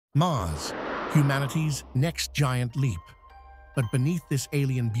Mars, humanity's next giant leap. But beneath this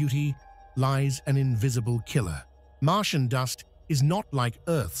alien beauty lies an invisible killer. Martian dust is not like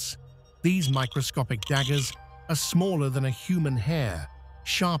Earth's. These microscopic daggers are smaller than a human hair,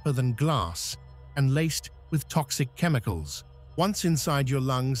 sharper than glass, and laced with toxic chemicals. Once inside your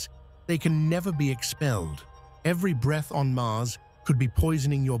lungs, they can never be expelled. Every breath on Mars could be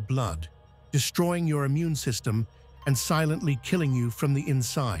poisoning your blood, destroying your immune system, and silently killing you from the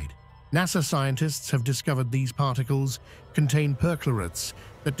inside. NASA scientists have discovered these particles contain perchlorates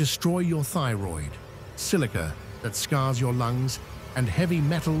that destroy your thyroid, silica that scars your lungs, and heavy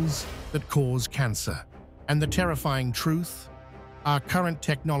metals that cause cancer. And the terrifying truth? Our current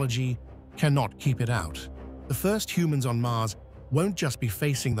technology cannot keep it out. The first humans on Mars won't just be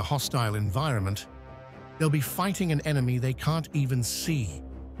facing the hostile environment, they'll be fighting an enemy they can't even see.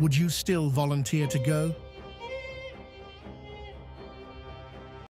 Would you still volunteer to go?